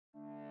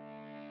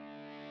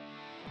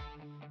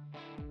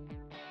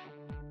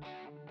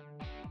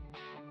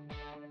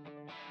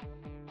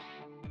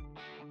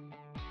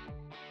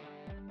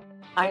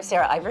I'm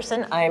Sara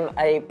Iverson. I'm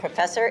a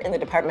professor in the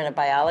Department of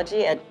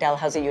Biology at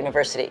Dalhousie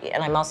University,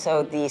 and I'm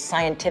also the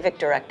scientific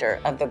director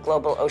of the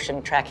Global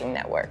Ocean Tracking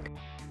Network.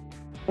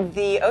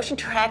 The Ocean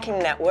Tracking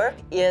Network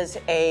is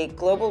a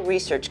global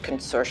research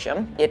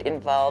consortium. It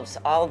involves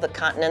all the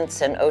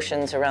continents and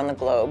oceans around the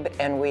globe,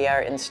 and we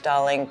are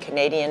installing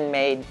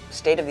Canadian-made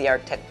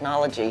state-of-the-art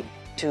technology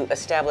to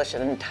establish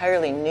an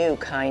entirely new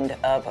kind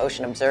of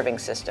ocean observing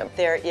system.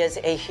 There is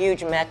a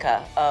huge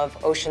mecca of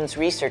oceans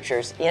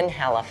researchers in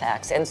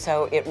Halifax, and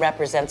so it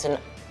represents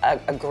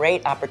a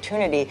great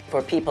opportunity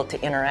for people to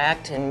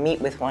interact and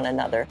meet with one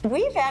another.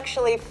 We've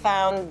actually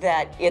found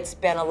that it's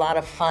been a lot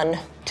of fun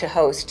to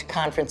host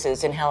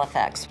conferences in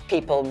Halifax.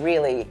 People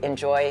really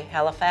enjoy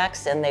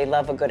Halifax and they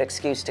love a good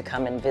excuse to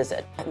come and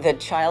visit. The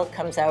child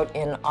comes out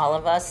in all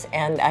of us,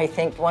 and I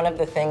think one of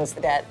the things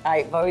that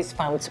I've always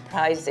found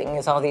surprising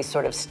is all these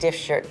sort of stiff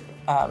shirt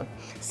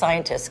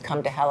scientists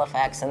come to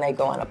Halifax and they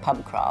go on a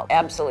pub crawl.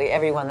 Absolutely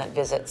everyone that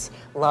visits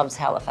loves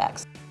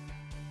Halifax.